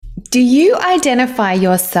Do you identify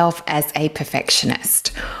yourself as a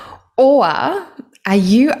perfectionist? Or are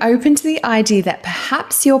you open to the idea that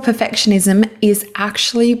perhaps your perfectionism is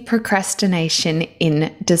actually procrastination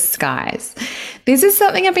in disguise? This is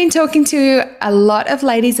something I've been talking to a lot of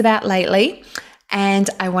ladies about lately, and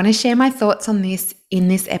I want to share my thoughts on this in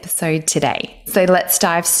this episode today. So let's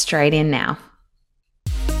dive straight in now.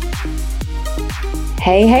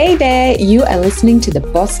 Hey there, you are listening to the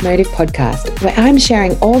Boss Motive podcast, where I'm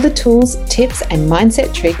sharing all the tools, tips, and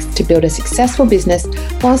mindset tricks to build a successful business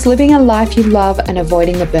whilst living a life you love and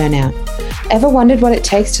avoiding the burnout. Ever wondered what it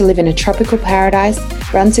takes to live in a tropical paradise,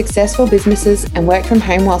 run successful businesses, and work from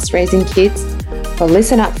home whilst raising kids? Well,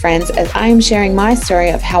 listen up, friends, as I am sharing my story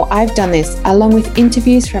of how I've done this, along with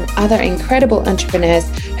interviews from other incredible entrepreneurs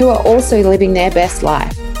who are also living their best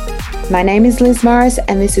life. My name is Liz Morris,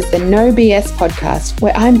 and this is the No BS podcast,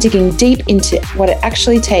 where I'm digging deep into what it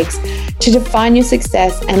actually takes to define your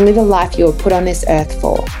success and live a life you were put on this earth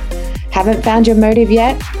for. Haven't found your motive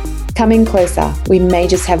yet? Come in closer. We may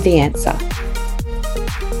just have the answer.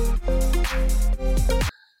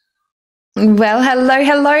 Well,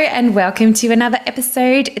 hello, and welcome to another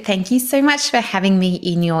episode. Thank you so much for having me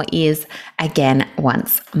in your ears again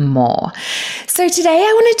once more. So today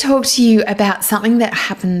I want to talk to you about something that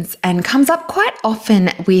happens and comes up quite often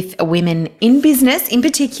with women in business in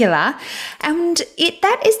particular, and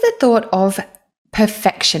that is the thought of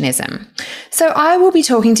perfectionism. So I will be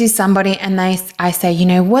talking to somebody and I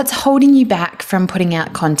say, what's holding you back from putting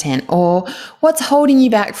out content, or what's holding you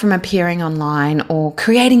back from appearing online or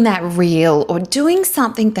creating that reel or doing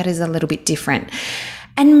something that is a little bit different.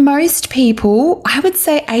 And most people, I would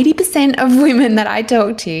say 80% of women that I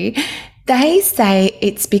talk to, they say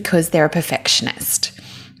it's because they're a perfectionist.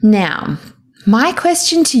 Now, my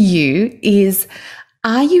question to you is,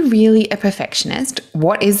 are you really a perfectionist?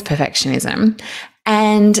 What is perfectionism?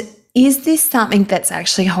 And is this something that's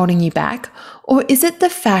actually holding you back? Or is it the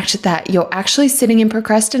fact that you're actually sitting in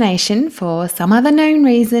procrastination for some other known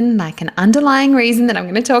reason, like an underlying reason that I'm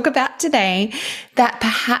going to talk about today, that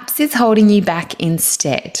perhaps is holding you back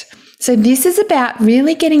instead? So this is about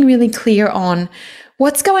really getting really clear on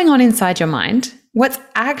what's going on inside your mind, what's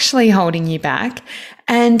actually holding you back,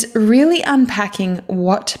 and really unpacking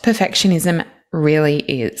what perfectionism really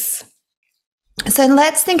is. So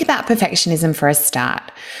let's think about perfectionism for a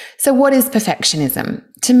start. So what is perfectionism?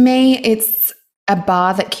 To me, it's a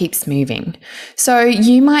bar that keeps moving. So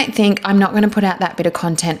you might think, I'm not going to put out that bit of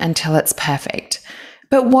content until it's perfect.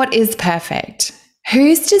 But what is perfect?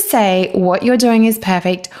 Who's to say what you're doing is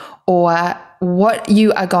perfect, or what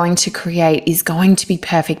you are going to create is going to be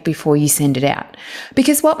perfect before you send it out?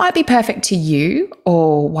 Because what might be perfect to you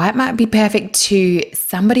or what might be perfect to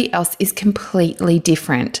somebody else is completely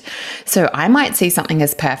different. So I might see something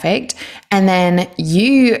as perfect and then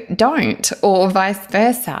you don't, or vice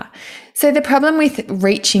versa. So the problem with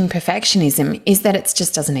reaching perfectionism is that it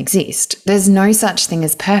just doesn't exist. There's no such thing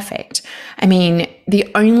as perfect. I mean, the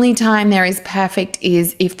only time there is perfect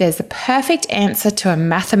is if there's a perfect answer to a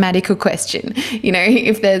mathematical question.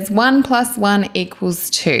 If there's 1 + 1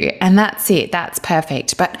 = 2, and that's it, that's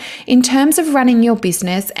perfect. But in terms of running your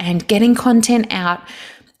business and getting content out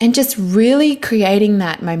and just really creating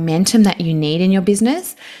that momentum that you need in your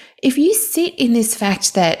business, if you sit in this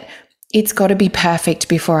fact that it's got to be perfect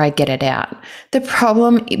before I get it out, the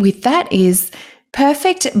problem with that is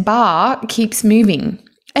perfect bar keeps moving.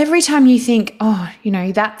 Every time you think,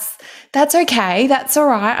 that's okay, that's all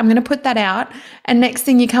right, I'm going to put that out. And next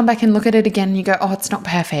thing you come back and look at it again and you go, oh, it's not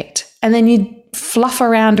perfect. And then you fluff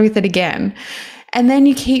around with it again. And then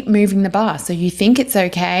you keep moving the bar. So you think it's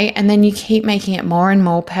okay, and then you keep making it more and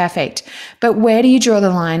more perfect. But where do you draw the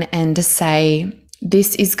line and to say,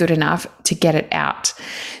 this is good enough to get it out?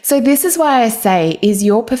 So this is why I say, is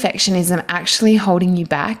your perfectionism actually holding you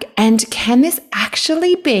back? And can this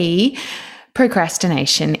actually be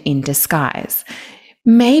procrastination in disguise?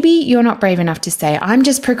 Maybe you're not brave enough to say, I'm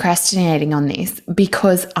just procrastinating on this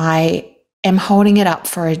because I am holding it up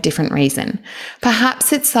for a different reason.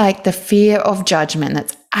 Perhaps it's like the fear of judgment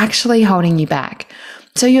that's actually holding you back.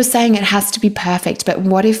 So you're saying it has to be perfect, but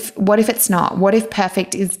what if it's not? What if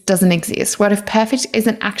perfect doesn't exist? What if perfect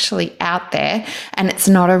isn't actually out there and it's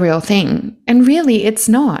not a real thing? And really, it's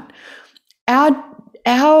not. Our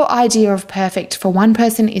idea of perfect for one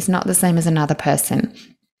person is not the same as another person.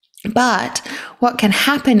 But what can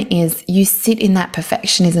happen is you sit in that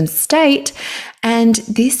perfectionism state, and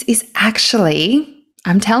this is actually,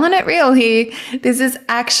 I'm telling it real here, this is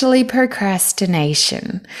actually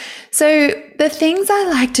procrastination. So the things I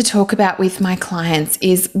like to talk about with my clients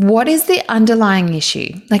is, what is the underlying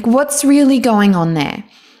issue? Like, what's really going on there?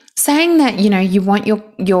 saying that, you want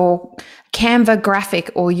your Canva graphic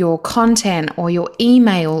or your content or your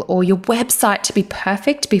email or your website to be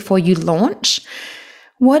perfect before you launch,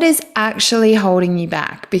 what is actually holding you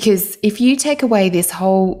back? Because if you take away this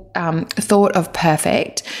whole thought of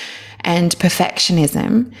perfect and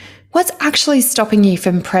perfectionism, what's actually stopping you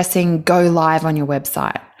from pressing go live on your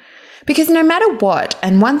website? Because no matter what,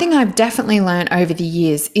 and one thing I've definitely learned over the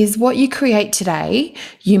years is what you create today,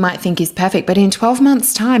 you might think is perfect, but in 12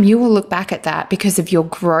 months' time, you will look back at that because of your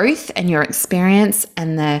growth and your experience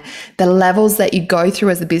and the levels that you go through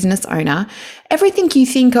as a business owner. Everything you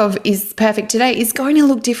think of is perfect today is going to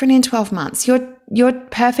look different in 12 months. Your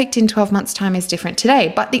perfect in 12 months' time is different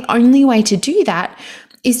today, but the only way to do that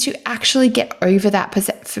is to actually get over that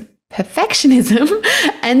perfectionism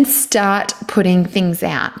and start putting things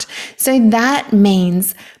out. So that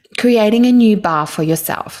means creating a new bar for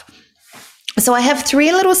yourself. So I have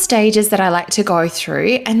 3 little stages that I like to go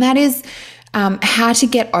through, and that is how to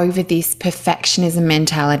get over this perfectionism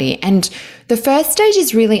mentality. And the first stage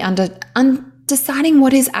is really deciding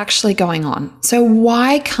what is actually going on. So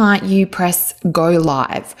why can't you press go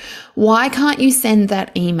live? Why can't you send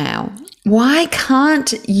that email? Why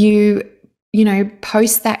can't you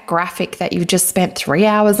post that graphic that you've just spent 3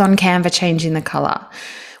 hours on Canva changing the color?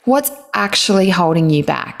 What's actually holding you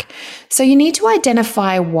back? So you need to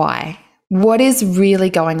identify why. What is really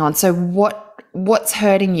going on? So what's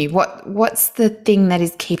hurting you? What's the thing that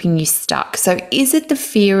is keeping you stuck? So is it the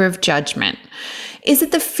fear of judgment? Is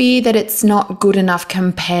it the fear that it's not good enough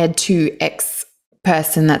compared to X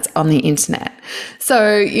person that's on the internet?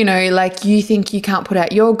 So, like you think you can't put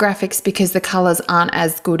out your graphics because the colors aren't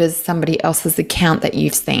as good as somebody else's account that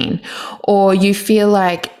you've seen, or you feel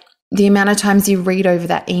like the amount of times you read over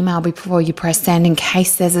that email before you press send in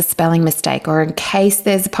case there's a spelling mistake or in case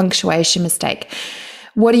there's a punctuation mistake.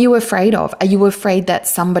 What are you afraid of? Are you afraid that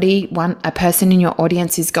a person in your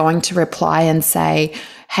audience is going to reply and say,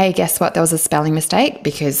 hey, guess what? There was a spelling mistake?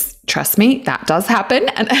 Because trust me, that does happen,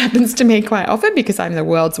 and it happens to me quite often because I'm the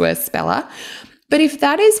world's worst speller. But if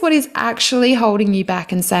that is what is actually holding you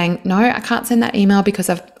back and saying, no, I can't send that email because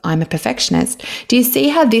I'm a perfectionist, do you see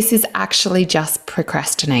how this is actually just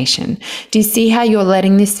procrastination? Do you see how you're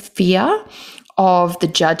letting this fear of the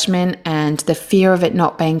judgment and the fear of it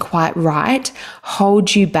not being quite right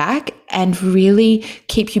hold you back and really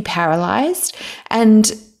keep you paralyzed?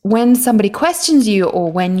 And when somebody questions you,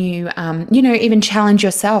 or when you, even challenge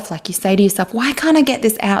yourself, like you say to yourself, why can't I get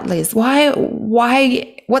this out, Liz?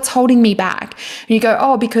 What's holding me back? And you go,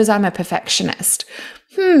 oh, because I'm a perfectionist.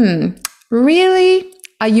 Really?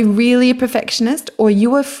 Are you really a perfectionist, or are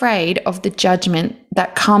you afraid of the judgment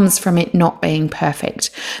that comes from it not being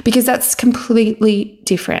perfect? Because that's completely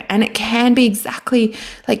different, and it can be exactly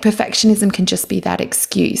like perfectionism can just be that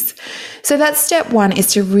excuse. So that's step 1,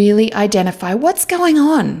 is to really identify what's going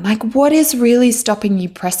on. Like, what is really stopping you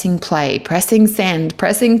pressing play, pressing send,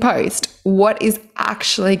 pressing post? What is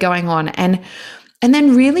actually going on? And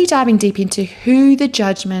then really diving deep into who the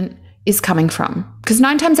judgment is coming from. Because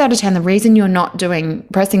 9 times out of 10, the reason you're not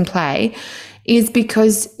pressing play is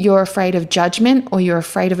because you're afraid of judgment or you're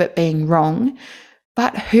afraid of it being wrong.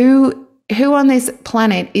 But who on this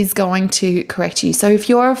planet is going to correct you? So if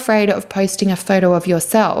you're afraid of posting a photo of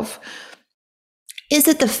yourself, is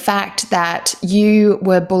it the fact that you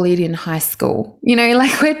were bullied in high school?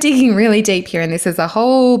 We're digging really deep here, and this is a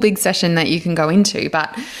whole big session that you can go into,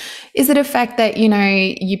 but is it a fact that,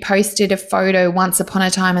 you posted a photo once upon a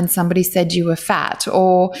time and somebody said you were fat,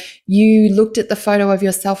 or you looked at the photo of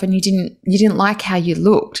yourself and you didn't like how you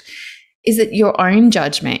looked? Is it your own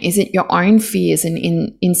judgment? Is it your own fears and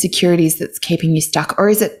insecurities that's keeping you stuck? Or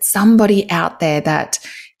is it somebody out there that,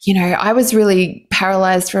 I was really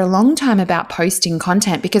paralyzed for a long time about posting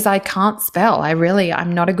content because I can't spell.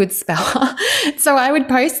 I'm not a good speller. So I would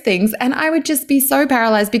post things and I would just be so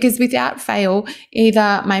paralyzed because without fail,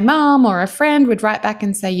 either my mom or a friend would write back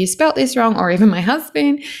and say, you spelt this wrong, or even my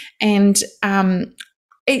husband. And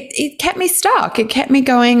it kept me stuck. It kept me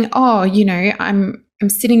going, I'm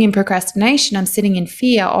sitting in procrastination. I'm sitting in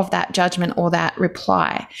fear of that judgment or that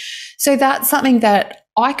reply. So that's something that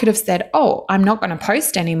I could have said, oh, I'm not going to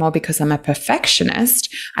post anymore because I'm a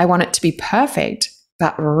perfectionist. I want it to be perfect.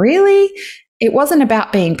 But really, it wasn't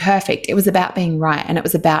about being perfect. It was about being right. And it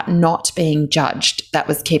was about not being judged that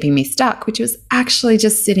was keeping me stuck, which was actually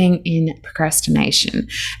just sitting in procrastination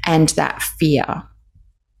and that fear.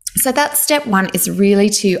 So that's step 1, is really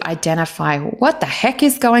to identify what the heck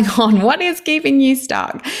is going on, what is keeping you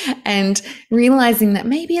stuck, and realizing that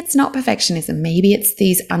maybe it's not perfectionism, maybe it's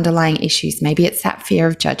these underlying issues, maybe it's that fear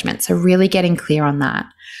of judgment. So really getting clear on that.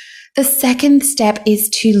 The second step is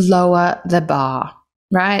to lower the bar.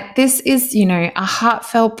 right? This is, a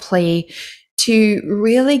heartfelt plea to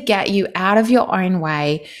really get you out of your own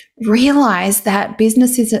way. Realize that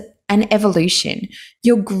business is an evolution.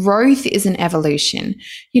 Your growth is an evolution.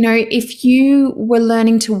 If you were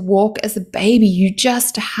learning to walk as a baby, you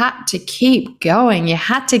just had to keep going. You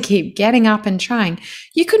had to keep getting up and trying.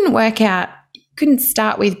 You couldn't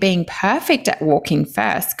start with being perfect at walking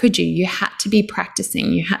first, could you? You had to be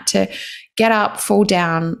practicing. You had to get up, fall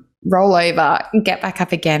down, roll over, get back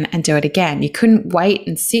up again and do it again. You couldn't wait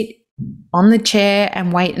and sit on the chair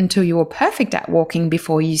and wait until you were perfect at walking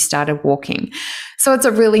before you started walking. So it's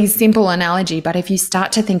a really simple analogy, but if you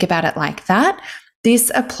start to think about it like that,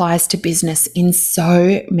 this applies to business in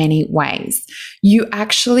so many ways. You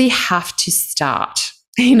actually have to start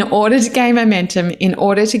in order to gain momentum, in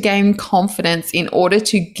order to gain confidence, in order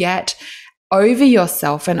to get over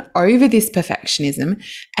yourself and over this perfectionism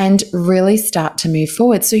and really start to move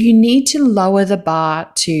forward. So you need to lower the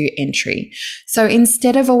bar to entry. So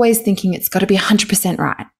instead of always thinking it's got to be 100%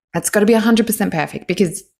 right, it's got to be 100% perfect,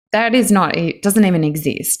 because it doesn't even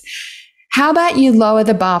exist. How about you lower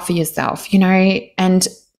the bar for yourself, and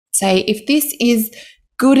say, if this is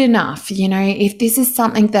good enough, if this is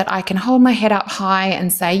something that I can hold my head up high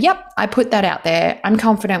and say, yep, I put that out there, I'm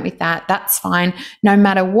confident with that, that's fine. No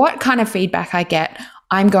matter what kind of feedback I get,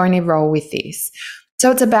 I'm going to roll with this.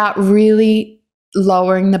 So it's about really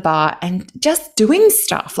lowering the bar and just doing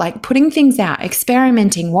stuff, like putting things out,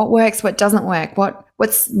 experimenting, what works, what doesn't work, what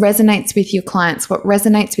resonates with your clients, what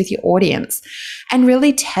resonates with your audience, and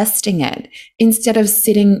really testing it instead of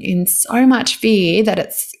sitting in so much fear that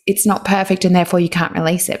it's not perfect and therefore you can't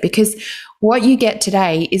release it. Because what you get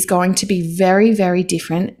today is going to be very, very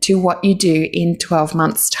different to what you do in 12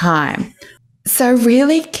 months' time. So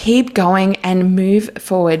really keep going and move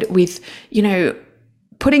forward with,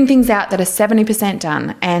 putting things out that are 70%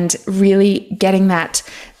 done and really getting that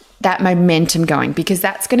momentum going, because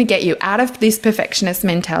that's going to get you out of this perfectionist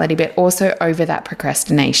mentality, but also over that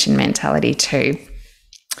procrastination mentality too.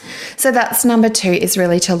 So that's number 2, is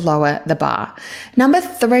really to lower the bar. Number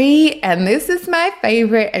 3, and this is my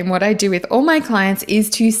favorite, and what I do with all my clients, is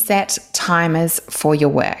to set timers for your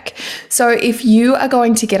work. So if you are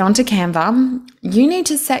going to get onto Canva, you need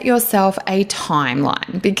to set yourself a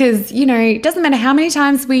timeline, because, it doesn't matter how many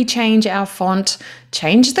times we change our font,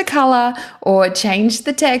 change the color, or change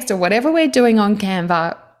the text, or whatever we're doing on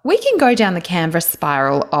Canva, we can go down the Canva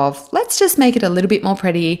spiral of, let's just make it a little bit more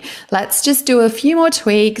pretty. Let's just do a few more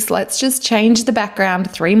tweaks. Let's just change the background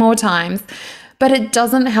 3 more times. But it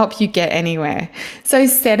doesn't help you get anywhere. So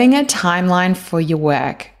setting a timeline for your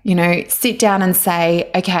work, sit down and say,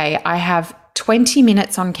 okay, I have 20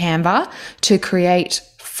 minutes on Canva to create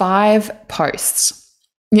 5 posts.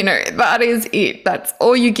 That is it. That's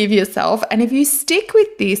all you give yourself. And if you stick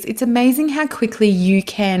with this, it's amazing how quickly you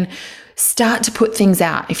can start to put things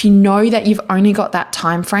out. If you know that you've only got that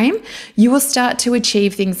time frame, you will start to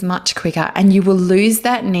achieve things much quicker, and you will lose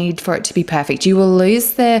that need for it to be perfect. You will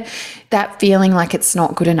lose that feeling like it's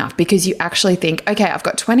not good enough, because you actually think, okay, I've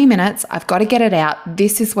got 20 minutes, I've got to get it out.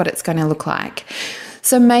 This is what it's going to look like.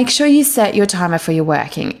 So make sure you set your timer for your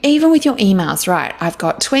working, even with your emails, right? I've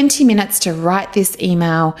got 20 minutes to write this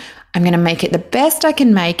email. I'm going to make it the best I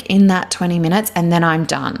can make in that 20 minutes, and then I'm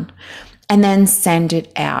done. And then send it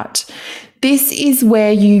out. This is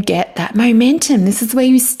where you get that momentum. This is where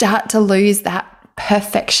you start to lose that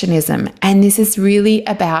perfectionism. And this is really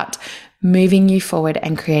about moving you forward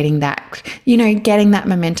and creating that, getting that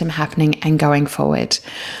momentum happening and going forward.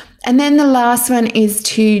 And then the last one is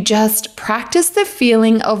to just practice the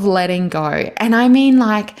feeling of letting go. And I mean,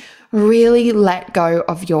 like, really let go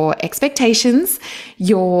of your expectations,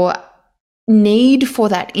 your need for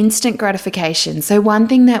that instant gratification. So one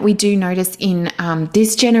thing that we do notice in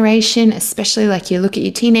this generation, especially like you look at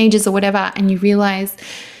your teenagers or whatever, and you realize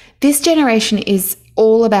this generation is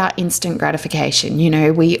all about instant gratification.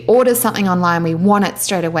 We order something online, we want it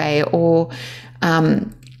straight away, or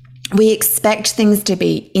we expect things to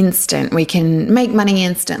be instant. We can make money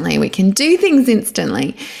instantly. We can do things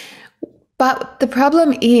instantly. But the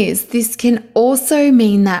problem is, this can also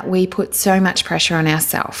mean that we put so much pressure on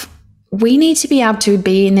ourselves. We need to be able to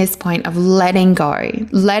be in this point of letting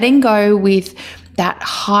go with that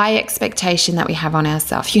high expectation that we have on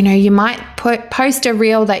ourselves. You might post a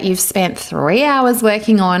reel that you've spent 3 hours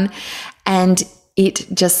working on, and it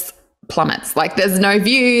just plummets. Like, there's no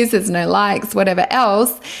views, there's no likes, whatever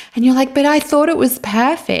else. And you're like, but I thought it was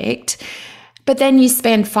perfect. But then you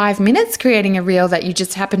spend 5 minutes creating a reel that you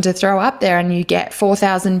just happen to throw up there, and you get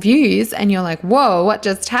 4,000 views, and you're like, whoa, what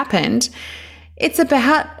just happened? It's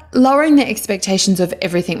about lowering the expectations of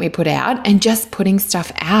everything we put out and just putting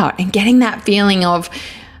stuff out and getting that feeling of,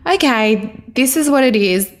 okay, this is what it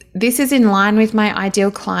is. This is in line with my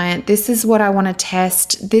ideal client. This is what I want to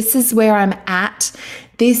test. This is where I'm at.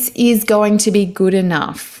 This is going to be good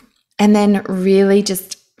enough. And then really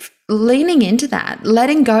just leaning into that,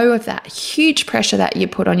 letting go of that huge pressure that you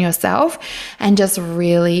put on yourself and just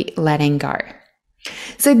really letting go.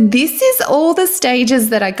 So this is all the stages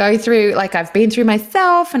that I go through, like I've been through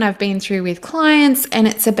myself and I've been through with clients, and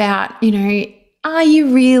it's about, are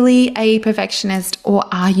you really a perfectionist or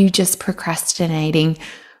are you just procrastinating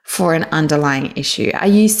for an underlying issue? Are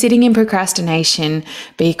you sitting in procrastination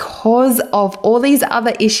because of all these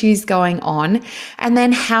other issues going on? And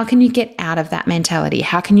then how can you get out of that mentality?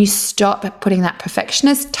 How can you stop putting that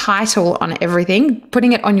perfectionist title on everything,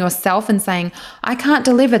 putting it on yourself and saying, I can't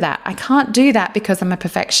deliver that. I can't do that because I'm a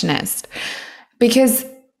perfectionist. Because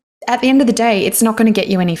at the end of the day, it's not going to get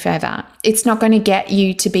you any further. It's not going to get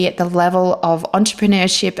you to be at the level of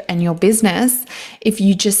entrepreneurship and your business if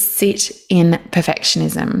you just sit in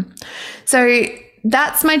perfectionism. So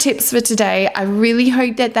that's my tips for today. I really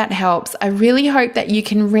hope that that helps. I really hope that you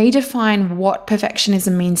can redefine what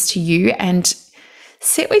perfectionism means to you and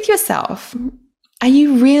sit with yourself. Are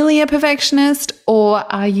you really a perfectionist, or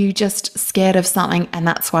are you just scared of something and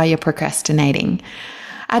that's why you're procrastinating?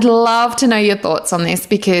 I'd love to know your thoughts on this,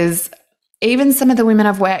 because even some of the women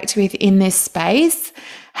I've worked with in this space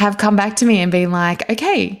have come back to me and been like,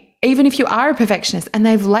 okay, even if you are a perfectionist, and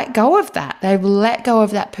they've let go of that, they've let go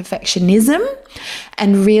of that perfectionism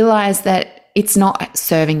and realized that it's not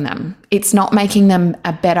serving them. It's not making them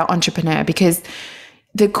a better entrepreneur, because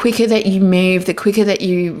the quicker that you move, the quicker that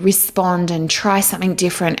you respond and try something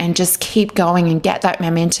different and just keep going and get that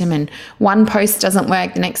momentum, and one post doesn't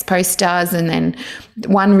work, the next post does, and then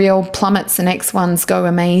one reel plummets, the next ones go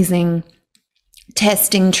amazing.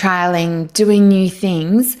 Testing, trialing, doing new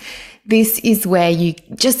things. This is where you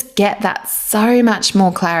just get that so much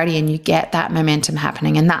more clarity and you get that momentum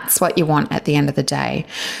happening, and that's what you want at the end of the day.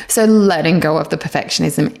 So letting go of the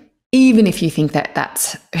perfectionism, even if you think that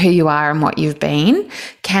that's who you are and what you've been,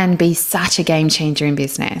 can be such a game changer in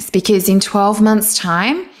business. Because in 12 months'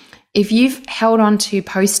 time, if you've held on to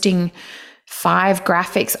posting 5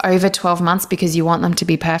 graphics over 12 months because you want them to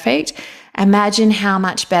be perfect, imagine how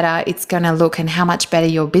much better it's going to look and how much better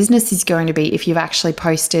your business is going to be if you've actually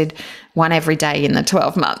posted one every day in the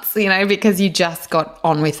 12 months, because you just got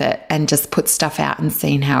on with it and just put stuff out and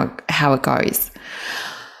seen how it goes.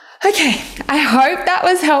 Okay, I hope that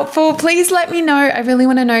was helpful. Please let me know. I really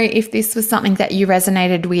want to know if this was something that you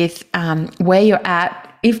resonated with, where you're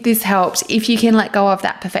at, if this helped, if you can let go of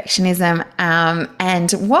that perfectionism,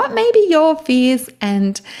 and what maybe your fears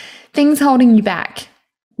and things holding you back.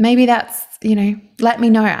 Maybe that's, let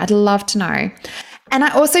me know. I'd love to know. And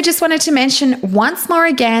I also just wanted to mention once more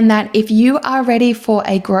again that if you are ready for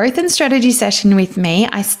a growth and strategy session with me,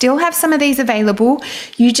 I still have some of these available.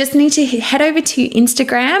 You just need to head over to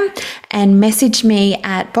Instagram and message me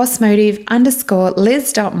at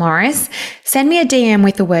bossmotive_Liz.Morris. Send me a DM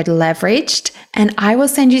with the word leveraged, and I will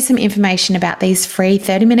send you some information about these free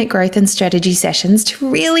 30-minute growth and strategy sessions to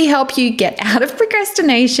really help you get out of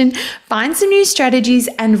procrastination, find some new strategies,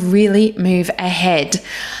 and really move ahead.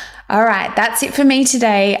 All right, that's it for me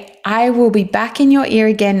today. I will be back in your ear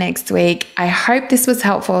again next week. I hope this was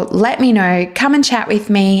helpful. Let me know. Come and chat with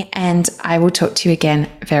me, and I will talk to you again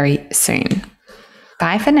very soon.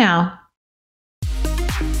 Bye for now.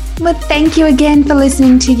 Well, thank you again for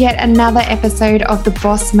listening to yet another episode of the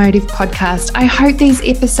Boss Motive podcast. I hope these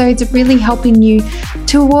episodes are really helping you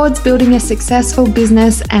towards building a successful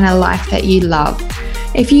business and a life that you love.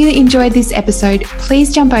 If you enjoyed this episode,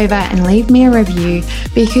 please jump over and leave me a review,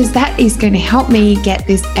 because that is going to help me get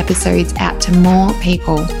these episodes out to more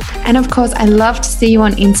people. And of course, I love to see you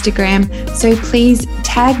on Instagram, so please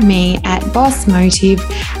tag me at Boss Motive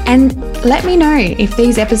and let me know if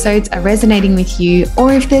these episodes are resonating with you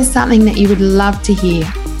or if there's something that you would love to hear.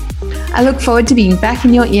 I look forward to being back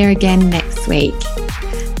in your ear again next week.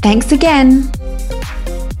 Thanks again.